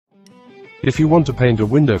If you want to paint a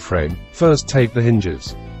window frame, first tape the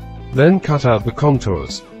hinges. Then cut out the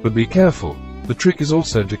contours, but be careful, the trick is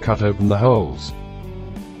also to cut open the holes.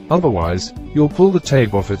 Otherwise, you'll pull the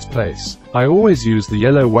tape off its place. I always use the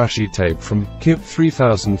yellow washi tape from KIP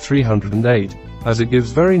 3308, as it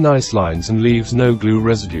gives very nice lines and leaves no glue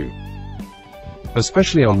residue.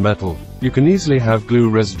 Especially on metal, you can easily have glue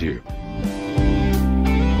residue.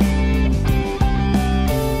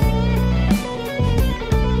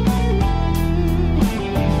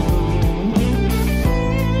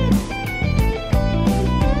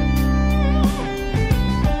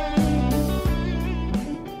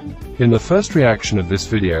 In the first reaction of this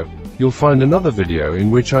video, you'll find another video in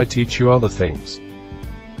which I teach you other things.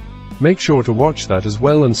 Make sure to watch that as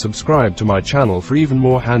well and subscribe to my channel for even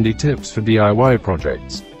more handy tips for DIY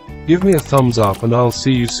projects. Give me a thumbs up and I'll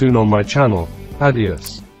see you soon on my channel.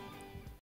 Adios.